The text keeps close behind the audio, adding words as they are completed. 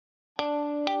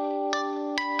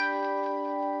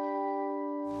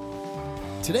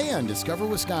Today on Discover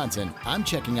Wisconsin, I'm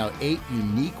checking out 8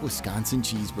 unique Wisconsin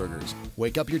cheeseburgers.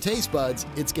 Wake up your taste buds,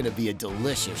 it's going to be a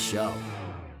delicious show.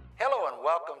 Hello and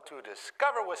welcome to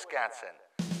Discover Wisconsin.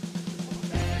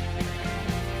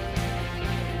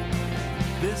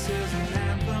 This is an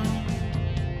anthem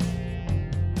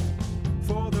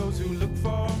for those who look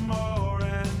for more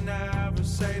and never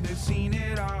say they've seen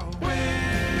it all.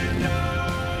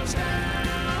 Windows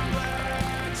down,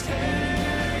 let's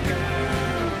take a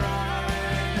ride.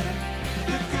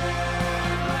 The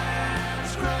good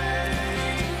land's great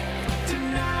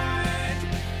tonight.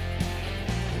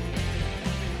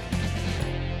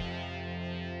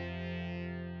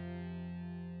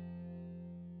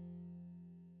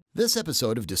 This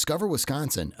episode of Discover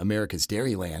Wisconsin, America's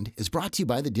Dairyland, is brought to you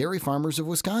by the Dairy Farmers of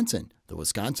Wisconsin, the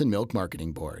Wisconsin Milk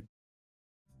Marketing Board.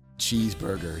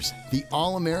 Cheeseburgers, the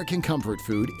all-American comfort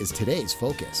food, is today's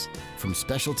focus. From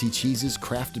specialty cheeses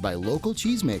crafted by local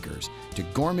cheesemakers to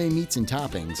gourmet meats and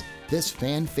toppings, this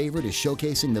fan favorite is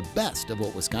showcasing the best of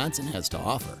what Wisconsin has to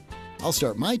offer. I'll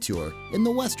start my tour in the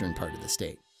western part of the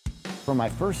state. For my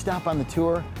first stop on the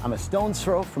tour, I'm a stone's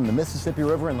throw from the Mississippi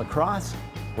River in La Crosse,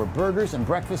 where burgers and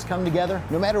breakfast come together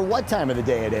no matter what time of the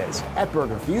day it is, at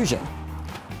Burger Fusion.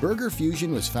 Burger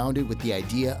Fusion was founded with the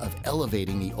idea of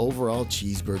elevating the overall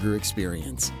cheeseburger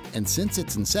experience. And since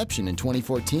its inception in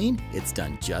 2014, it's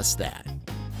done just that.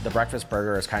 The breakfast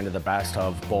burger is kind of the best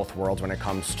of both worlds when it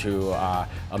comes to a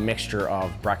mixture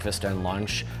of breakfast and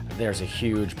lunch. There's a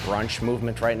huge brunch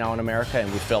movement right now in America,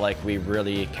 and we feel like we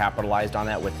really capitalized on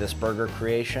that with this burger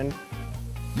creation.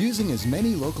 Using as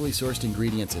many locally sourced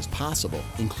ingredients as possible,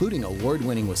 including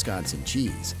award-winning Wisconsin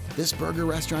cheese, this burger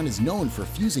restaurant is known for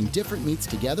fusing different meats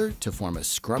together to form a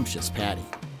scrumptious patty.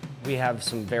 We have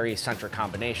some very eccentric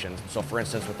combinations. So for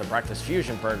instance, with the Breakfast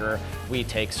Fusion Burger, we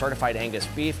take certified Angus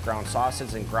beef, ground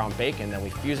sausage, and ground bacon, then we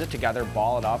fuse it together,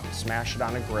 ball it up, smash it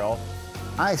on a grill.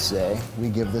 I say we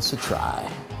give this a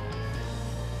try.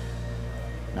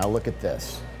 Now look at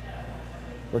this.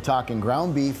 We're talking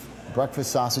ground beef,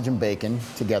 breakfast sausage and bacon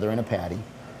together in a patty.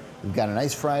 We've got a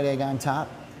nice fried egg on top.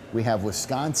 We have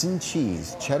Wisconsin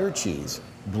cheese, cheddar cheese,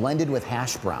 blended with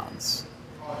hash browns,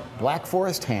 Black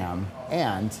Forest ham,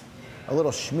 and a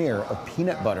little smear of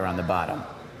peanut butter on the bottom.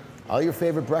 All your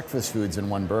favorite breakfast foods in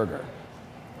one burger.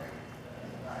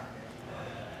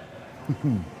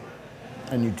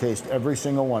 And you taste every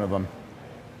single one of them.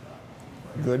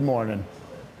 Good morning.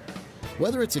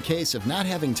 Whether it's a case of not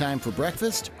having time for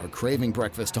breakfast or craving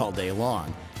breakfast all day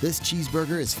long, this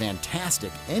cheeseburger is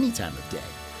fantastic any time of day.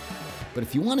 But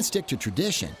if you want to stick to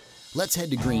tradition, let's head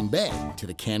to Green Bay to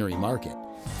the Cannery Market.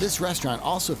 This restaurant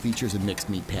also features a mixed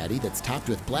meat patty that's topped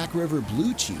with Black River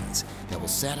blue cheese that will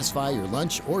satisfy your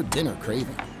lunch or dinner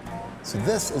craving. So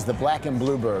this is the Black and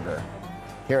Blue Burger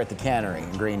here at the Cannery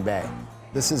in Green Bay.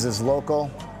 This is as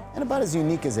local and about as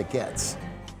unique as it gets.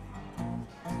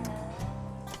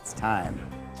 Time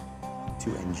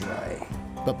to enjoy.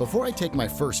 But before I take my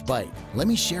first bite, let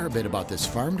me share a bit about this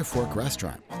Farm to Fork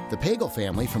restaurant. The Pagel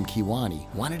family from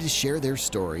Kewanee wanted to share their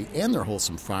story and their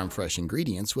wholesome farm fresh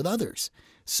ingredients with others.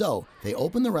 So they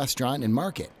opened the restaurant and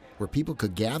market where people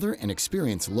could gather and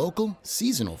experience local,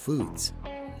 seasonal foods.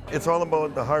 It's all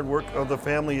about the hard work of the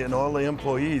family and all the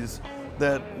employees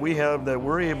that we have, that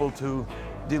we're able to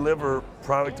deliver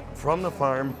product from the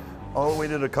farm all the way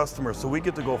to the customer, so we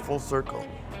get to go full circle.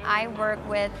 I work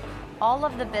with all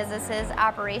of the businesses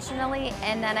operationally,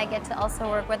 and then I get to also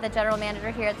work with the general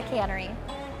manager here at the cannery.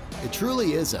 It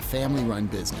truly is a family-run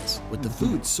business with the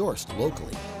food sourced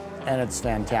locally. And it's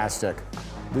fantastic.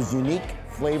 There's unique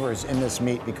flavors in this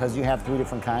meat because you have 3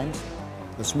 different kinds.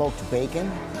 The smoked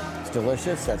bacon, it's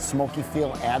delicious. That smoky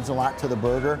feel adds a lot to the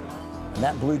burger. And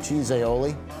that blue cheese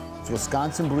aioli, it's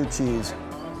Wisconsin blue cheese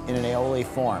in an aioli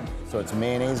form. So it's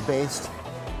mayonnaise-based.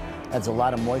 Adds a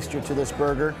lot of moisture to this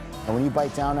burger, and when you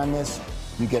bite down on this,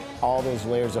 you get all those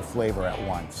layers of flavor at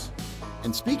once.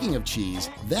 And speaking of cheese,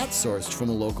 that's sourced from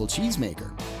a local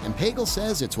cheesemaker, and Pagel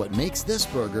says it's what makes this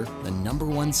burger the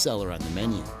 #1 seller on the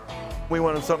menu. We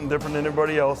wanted something different than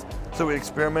everybody else, so we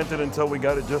experimented until we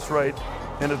got it just right,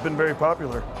 and it's been very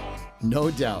popular.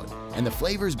 No doubt, and the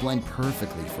flavors blend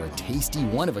perfectly for a tasty,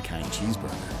 one-of-a-kind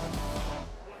cheeseburger.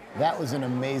 That was an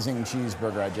amazing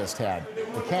cheeseburger I just had.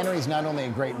 The Cannery is not only a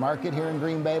great market here in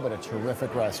Green Bay, but a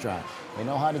terrific restaurant. They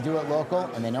know how to do it local,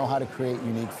 and they know how to create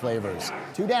unique flavors.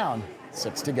 2 down,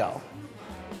 6 to go.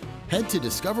 Head to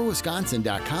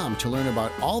discoverwisconsin.com to learn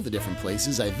about all the different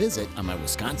places I visit on my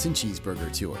Wisconsin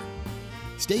cheeseburger tour.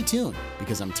 Stay tuned,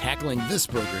 because I'm tackling this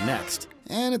burger next,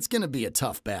 and it's gonna be a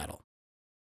tough battle.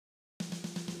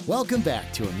 Welcome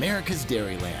back to America's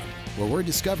Dairyland, where we're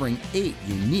discovering 8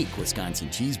 unique Wisconsin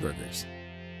cheeseburgers.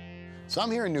 So I'm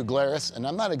here in New Glarus, and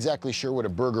I'm not exactly sure what a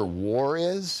burger war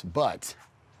is, but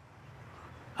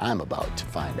I'm about to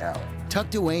find out.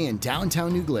 Tucked away in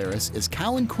downtown New Glarus is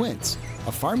Cow and Quince,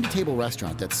 a farm-to-table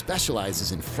restaurant that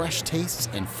specializes in fresh tastes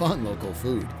and fun local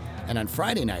food. And on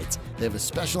Friday nights, they have a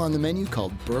special on the menu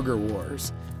called Burger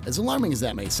Wars. As alarming as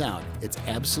that may sound, it's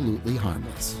absolutely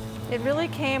harmless. It really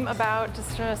came about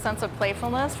just a sense of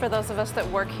playfulness for those of us that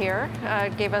work here.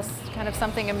 It gave us kind of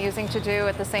something amusing to do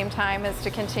at the same time as to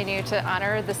continue to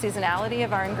honor the seasonality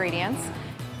of our ingredients.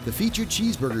 The featured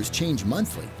cheeseburgers change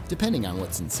monthly, depending on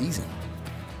what's in season.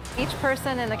 Each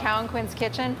person in the Cow and Quince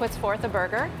kitchen puts forth a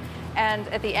burger, and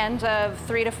at the end of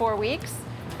 3 to 4 weeks,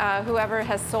 whoever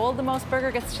has sold the most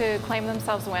burger gets to claim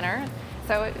themselves winner.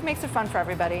 So it makes it fun for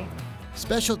everybody.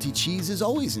 Specialty cheese is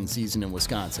always in season in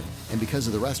Wisconsin, and because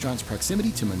of the restaurant's proximity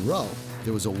to Monroe,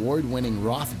 there was award-winning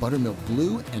Roth Buttermilk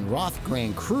Blue and Roth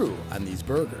Grand Cru on these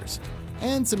burgers.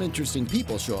 And some interesting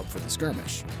people show up for the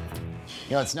skirmish.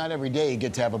 You know, it's not every day you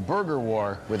get to have a burger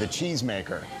war with a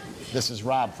cheesemaker. This is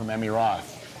Rob from Emmy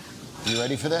Roth. You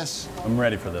ready for this? I'm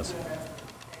ready for this.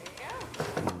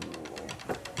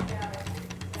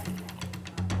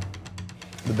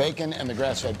 The bacon and the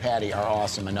grass-fed patty are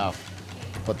awesome enough,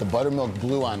 but the buttermilk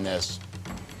blue on this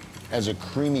has a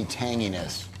creamy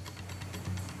tanginess.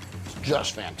 It's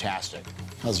just fantastic.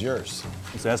 How's yours?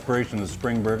 This aspiration of the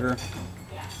spring burger,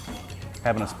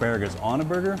 having asparagus on a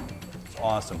burger, it's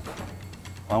awesome.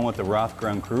 Along with the Roth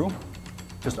Grand Cru,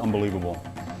 just unbelievable.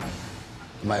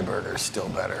 My burger's still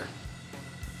better.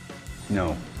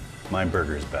 No, my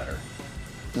burger's better.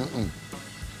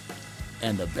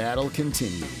 And the battle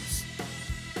continues.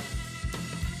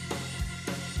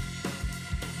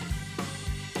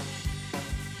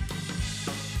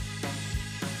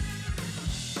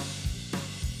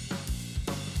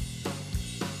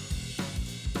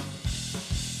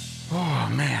 Oh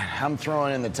man, I'm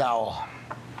throwing in the towel.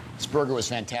 This burger was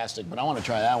fantastic, but I want to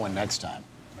try that one next time.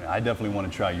 I definitely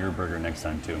want to try your burger next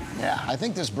time too. Yeah, I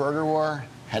think this burger war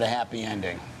had a happy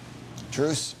ending.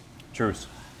 Truce? Truce.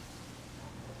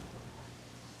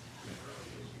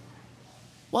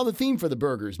 While the theme for the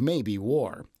burgers may be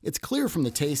war, it's clear from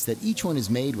the taste that each one is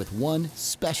made with one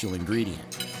special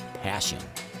ingredient: passion.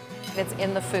 It's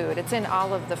in the food. It's in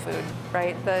all of the food,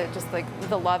 right? Just like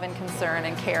the love and concern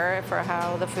and care for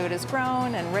how the food is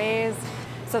grown and raised.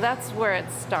 So that's where it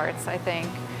starts, I think.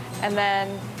 And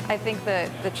then I think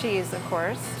the cheese, of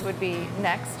course, would be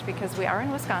next, because we are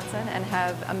in Wisconsin and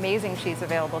have amazing cheese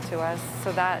available to us.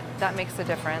 So that makes a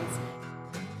difference.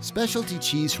 Specialty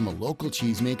cheese from a local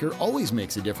cheesemaker always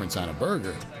makes a difference on a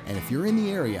burger. And if you're in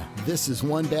the area, this is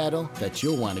one battle that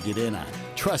you'll want to get in on.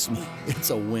 Trust me, it's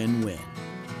a win-win.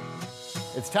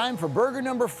 It's time for burger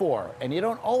number 4, and you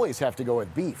don't always have to go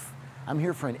with beef. I'm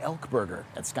here for an elk burger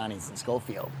at Scotty's in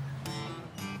Schofield.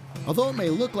 Although it may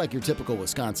look like your typical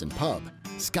Wisconsin pub,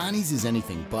 Scotty's is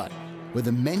anything but. With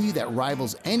a menu that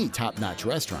rivals any top-notch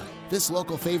restaurant, this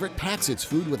local favorite packs its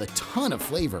food with a ton of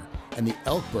flavor, and the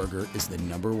elk burger is the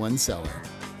 #1 seller.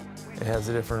 It has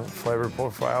a different flavor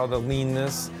profile, the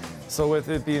leanness. So with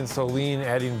it being so lean,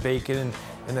 adding bacon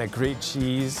and that great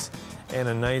cheese and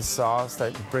a nice sauce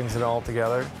that brings it all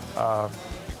together,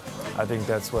 I think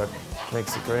that's what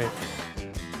makes it great.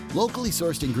 Locally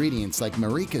sourced ingredients like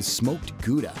Marika's smoked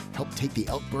Gouda help take the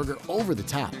elk burger over the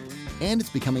top, and it's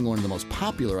becoming one of the most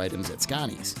popular items at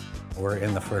Scotty's. We're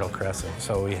in the Fertile Crescent,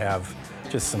 so we have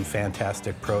just some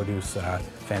fantastic produce,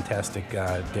 fantastic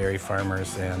dairy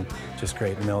farmers, and just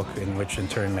great milk, which in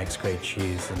turn makes great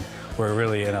cheese. And we're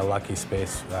really in a lucky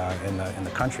space in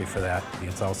the country for that.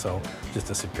 It's also just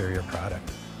a superior product.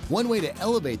 One way to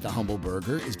elevate the humble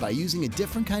burger is by using a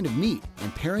different kind of meat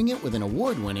and pairing it with an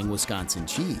award-winning Wisconsin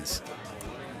cheese.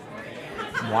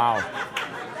 Wow.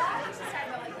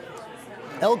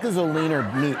 Elk is a leaner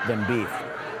meat than beef,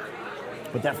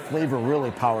 but that flavor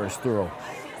really powers through.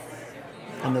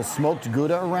 And the smoked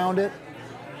Gouda around it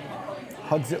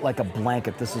hugs it like a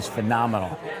blanket. This is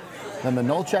phenomenal. Then the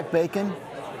Nolchek bacon,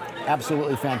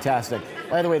 absolutely fantastic.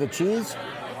 By the way, the cheese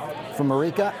from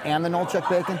Marika and the Nolchek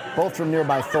bacon, both from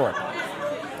nearby Thorpe.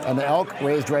 And the elk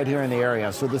raised right here in the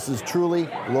area, so this is truly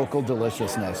local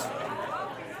deliciousness.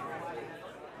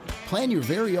 Plan your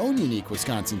very own unique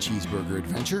Wisconsin cheeseburger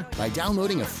adventure by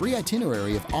downloading a free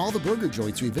itinerary of all the burger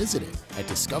joints we visited at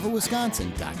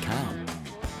discoverwisconsin.com.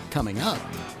 Coming up,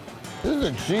 this is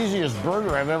the cheesiest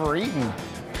burger I've ever eaten.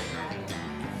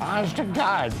 Honest to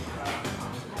God.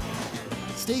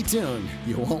 Stay tuned,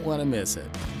 you won't want to miss it.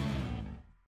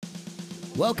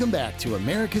 Welcome back to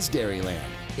America's Dairyland,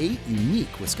 8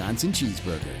 unique Wisconsin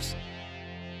cheeseburgers.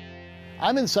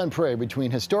 I'm in Sun Prairie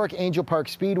between historic Angel Park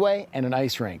Speedway and an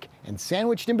ice rink, and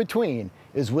sandwiched in between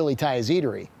is Willie Ty's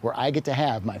Eatery, where I get to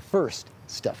have my first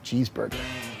stuffed cheeseburger.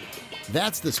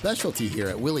 That's the specialty here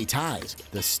at Willie Ty's,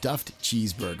 the stuffed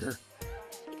cheeseburger.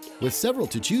 With several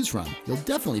to choose from, you'll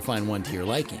definitely find one to your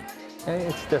liking.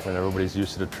 It's different. Everybody's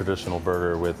used to the traditional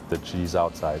burger with the cheese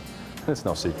outside. It's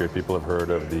no secret. People have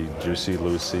heard of the Juicy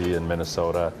Lucy in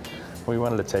Minnesota. We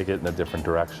wanted to take it in a different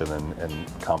direction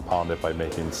and compound it by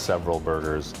making several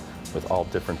burgers with all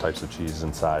different types of cheese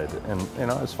inside. And, you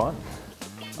know, it's fun.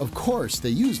 Of course, they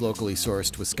use locally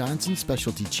sourced Wisconsin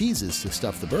specialty cheeses to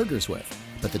stuff the burgers with,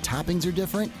 but the toppings are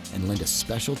different and lend a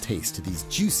special taste to these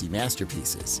juicy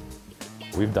masterpieces.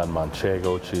 We've done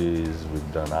Manchego cheese,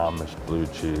 we've done Amish blue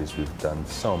cheese, we've done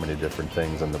so many different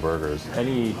things in the burgers.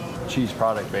 Any cheese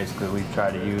product, basically, we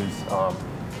try to use.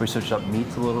 We switch up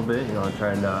meats a little bit, you know,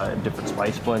 trying different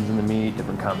spice blends in the meat,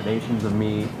 different combinations of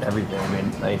meat, everything. I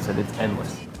mean, like I said, it's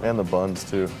endless. And the buns,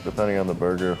 too. Depending on the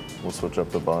burger, we'll switch up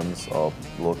the buns all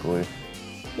locally.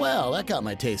 Well, that got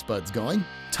my taste buds going.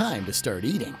 Time to start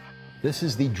eating. This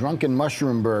is the Drunken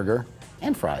Mushroom Burger,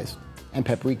 and fries, and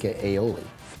paprika aioli.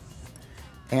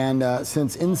 And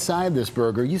since inside this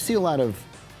burger, you see a lot of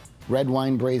red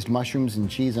wine braised mushrooms and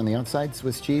cheese on the outside,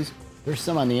 Swiss cheese, there's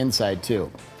some on the inside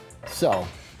too. So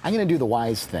I'm gonna do the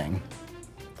wise thing,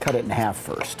 cut it in half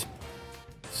first.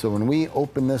 So when we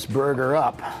open this burger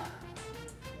up,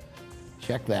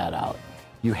 check that out.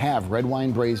 You have red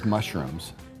wine braised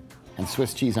mushrooms and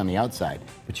Swiss cheese on the outside,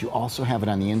 but you also have it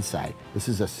on the inside. This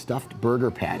is a stuffed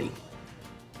burger patty.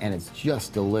 And it's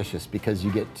just delicious because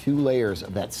you get 2 layers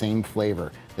of that same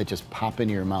flavor that just pop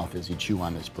into your mouth as you chew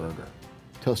on this burger.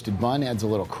 Toasted bun adds a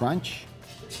little crunch.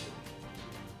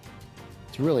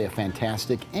 It's really a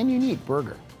fantastic and unique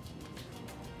burger.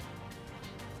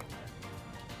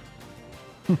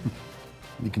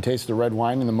 You can taste the red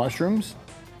wine and the mushrooms.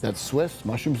 That's Swiss.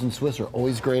 Mushrooms and Swiss are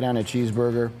always great on a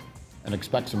cheeseburger. And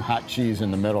expect some hot cheese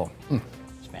in the middle.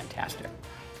 It's fantastic.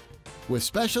 With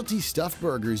specialty stuffed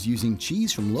burgers using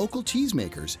cheese from local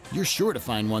cheesemakers, you're sure to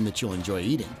find one that you'll enjoy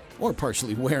eating, or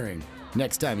partially wearing,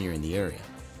 next time you're in the area.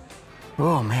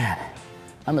 Oh man,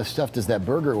 I'm as stuffed as that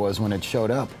burger was when it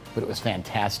showed up, but it was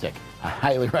fantastic. I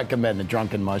highly recommend the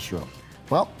Drunken Mushroom.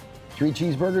 Well, 3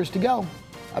 cheeseburgers to go.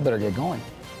 I better get going.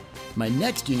 My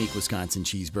next Unique Wisconsin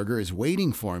Cheeseburger is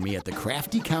waiting for me at the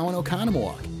Crafty Cow in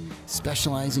Oconomowoc.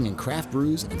 Specializing in craft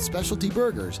brews and specialty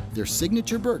burgers, their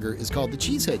signature burger is called the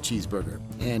Cheesehead Cheeseburger,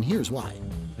 and here's why.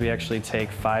 We actually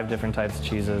take 5 different types of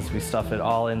cheeses, we stuff it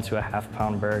all into a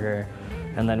half-pound burger,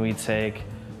 and then we take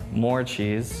more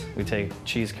cheese. We take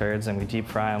cheese curds and we deep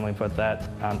fry them, we put that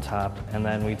on top, and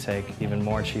then we take even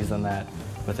more cheese than that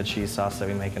with a cheese sauce that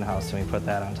we make in-house, and we put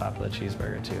that on top of the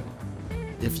cheeseburger too.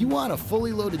 If you want a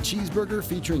fully loaded cheeseburger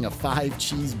featuring a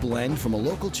 5-cheese blend from a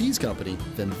local cheese company,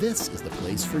 then this is the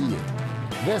place for you.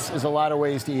 This is a lot of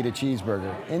ways to eat a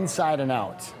cheeseburger, inside and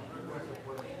out.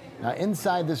 Now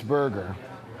inside this burger,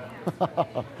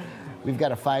 we've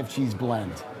got a 5-cheese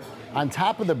blend. On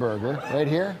top of the burger, right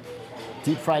here,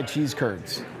 deep fried cheese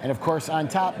curds. And of course on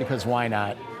top, because why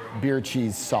not, beer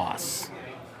cheese sauce.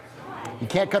 You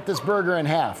can't cut this burger in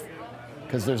half,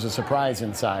 because there's a surprise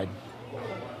inside.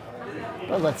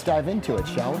 Well, let's dive into it,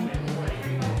 shall we?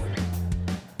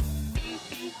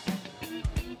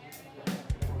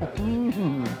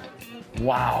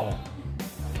 Wow.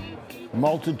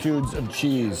 Multitudes of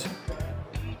cheese.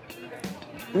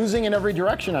 Oozing in every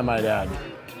direction, I might add.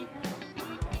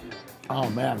 Oh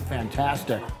man,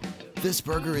 fantastic. This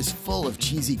burger is full of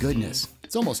cheesy goodness.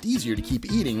 It's almost easier to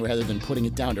keep eating rather than putting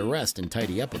it down to rest and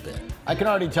tidy up a bit. I can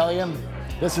already tell you,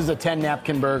 this is a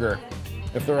 10-napkin burger,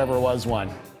 if there ever was one.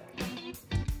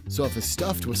 So if a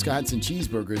stuffed Wisconsin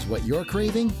cheeseburger is what you're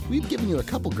craving, we've given you a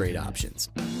couple great options.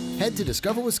 Head to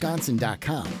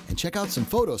discoverwisconsin.com and check out some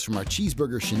photos from our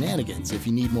cheeseburger shenanigans if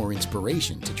you need more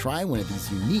inspiration to try one of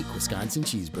these unique Wisconsin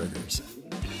cheeseburgers.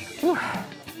 Whew.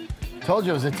 Told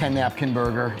you it was a 10-napkin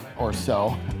burger or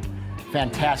so.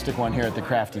 Fantastic one here at the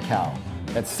Crafty Cow.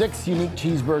 That's 6 unique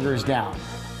cheeseburgers down.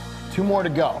 2 more to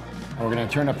go. And we're gonna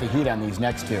turn up the heat on these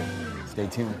next 2. Stay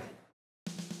tuned.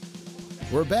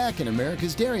 We're back in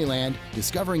America's Dairyland,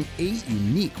 discovering 8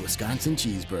 unique Wisconsin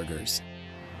cheeseburgers.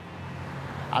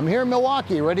 I'm here in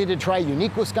Milwaukee, ready to try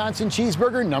Unique Wisconsin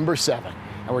Cheeseburger number 7.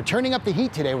 And we're turning up the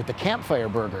heat today with the Campfire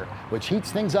Burger, which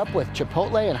heats things up with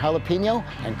chipotle and jalapeno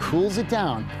and cools it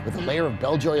down with a layer of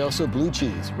Bel Gioioso blue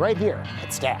cheese right here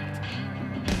at Stacked.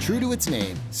 True to its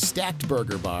name, Stacked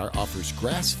Burger Bar offers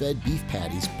grass-fed beef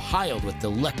patties piled with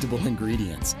delectable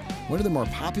ingredients. One of the more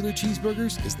popular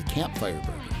cheeseburgers is the Campfire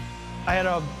Burger. I had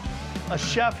a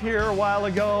chef here a while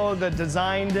ago that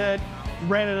designed it,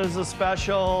 ran it as a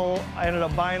special. I ended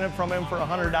up buying it from him for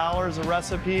 $100, a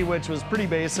recipe, which was pretty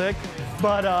basic.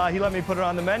 But he let me put it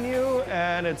on the menu,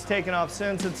 and it's taken off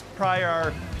since. It's probably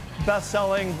our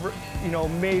best-selling,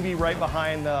 maybe right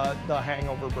behind the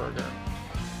Hangover Burger.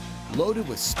 Loaded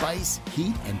with spice,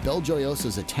 heat, and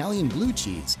Belgioioso's Italian blue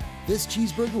cheese, this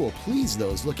cheeseburger will please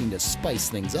those looking to spice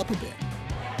things up a bit.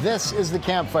 This is the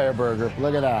campfire burger.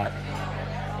 Look at that.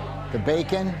 The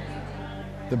bacon,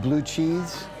 the blue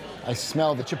cheese. I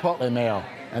smell the chipotle mayo,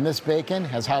 and this bacon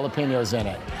has jalapenos in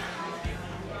it.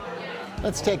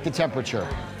 Let's take the temperature.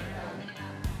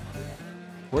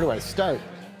 Where do I start?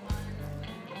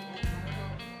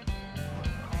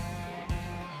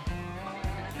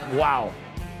 Wow.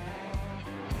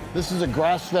 This is a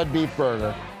grass-fed beef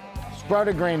burger,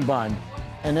 sprouted grain bun,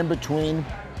 and in between,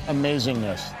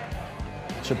 amazingness.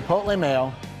 Chipotle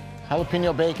mayo,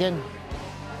 jalapeno bacon,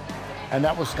 and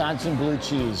that Wisconsin blue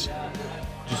cheese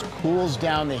just cools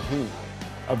down the heat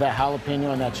of that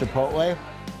jalapeno and that chipotle.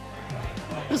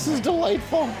 This is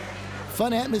delightful.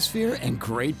 Fun atmosphere and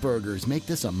great burgers make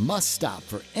this a must-stop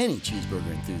for any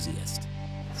cheeseburger enthusiast.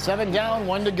 7 down,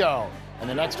 1 to go, and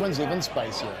the next one's even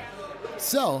spicier.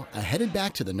 So, I headed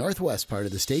back to the northwest part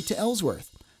of the state to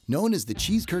Ellsworth. Known as the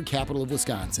cheese curd capital of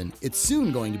Wisconsin, it's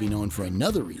soon going to be known for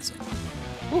another reason.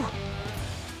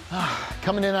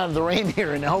 Coming in out of the rain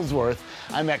here in Ellsworth,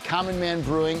 I'm at Common Man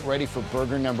Brewing, ready for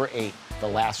burger number 8, the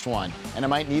last one. And I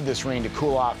might need this rain to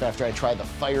cool off after I try the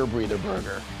Fire Breather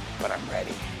burger, but I'm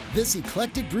ready. This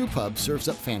eclectic brew pub serves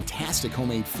up fantastic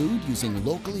homemade food using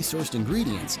locally sourced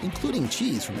ingredients, including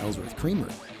cheese from Ellsworth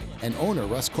Creamery. And owner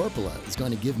Russ Corpola is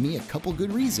going to give me a couple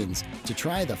good reasons to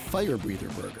try the Fire Breather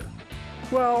burger.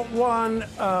 Well, one,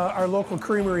 our local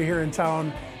creamery here in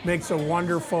town makes a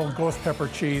wonderful ghost pepper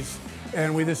cheese,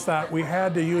 and we just thought we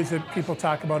had to use it. People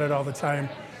talk about it all the time.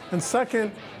 And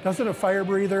second, doesn't a Fire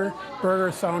Breather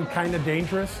burger sound kind of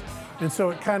dangerous? And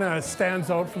so it kind of stands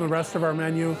out from the rest of our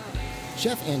menu.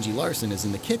 Chef Angie Larson is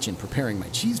in the kitchen preparing my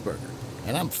cheeseburger,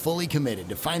 and I'm fully committed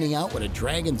to finding out what a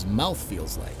dragon's mouth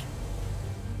feels like.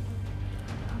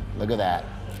 Look at that.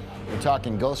 We're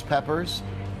talking ghost peppers,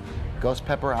 ghost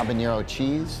pepper habanero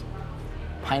cheese,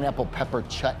 pineapple pepper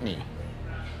chutney.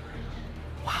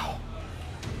 Wow.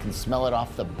 You can smell it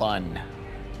off the bun.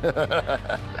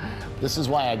 This is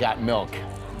why I got milk.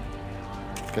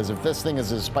 Because if this thing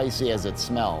is as spicy as it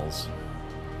smells.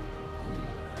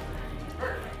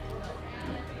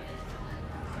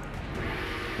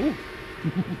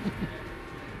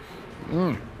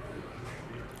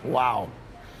 Wow.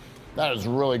 That is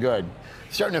really good.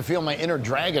 Starting to feel my inner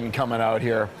dragon coming out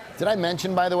here. Did I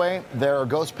mention, by the way, there are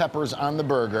ghost peppers on the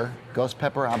burger, ghost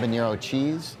pepper habanero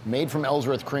cheese, made from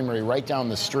Ellsworth Creamery right down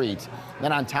the street.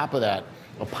 Then on top of that,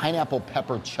 a pineapple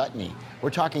pepper chutney. We're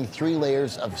talking 3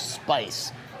 layers of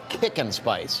spice, kickin'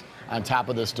 spice, on top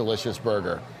of this delicious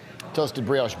burger. Toasted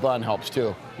brioche bun helps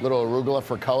too. Little arugula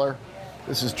for color.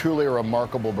 This is truly a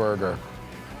remarkable burger.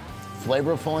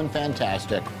 Flavorful and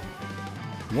fantastic.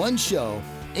 One show,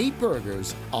 8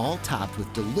 burgers, all topped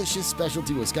with delicious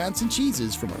specialty Wisconsin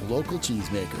cheeses from our local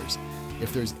cheesemakers.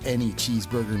 If there's any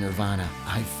cheeseburger nirvana,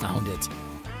 I've found it.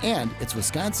 And it's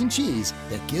Wisconsin cheese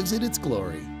that gives it its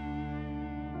glory.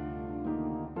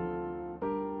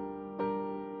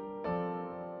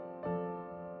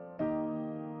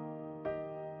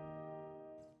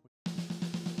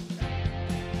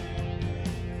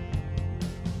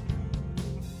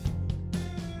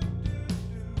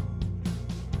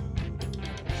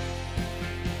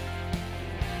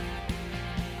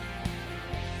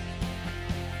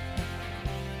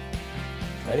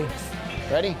 Ready?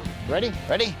 Ready? Ready?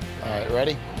 Ready? All right,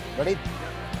 ready? Ready?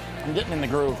 I'm getting in the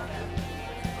groove.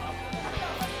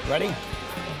 Ready?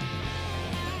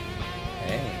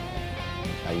 Hey,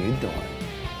 how you doing?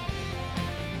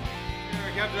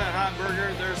 Eric, after that hot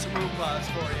burger, there's some Oompas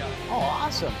for you. Oh,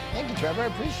 awesome. Thank you, Trevor. I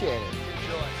appreciate it.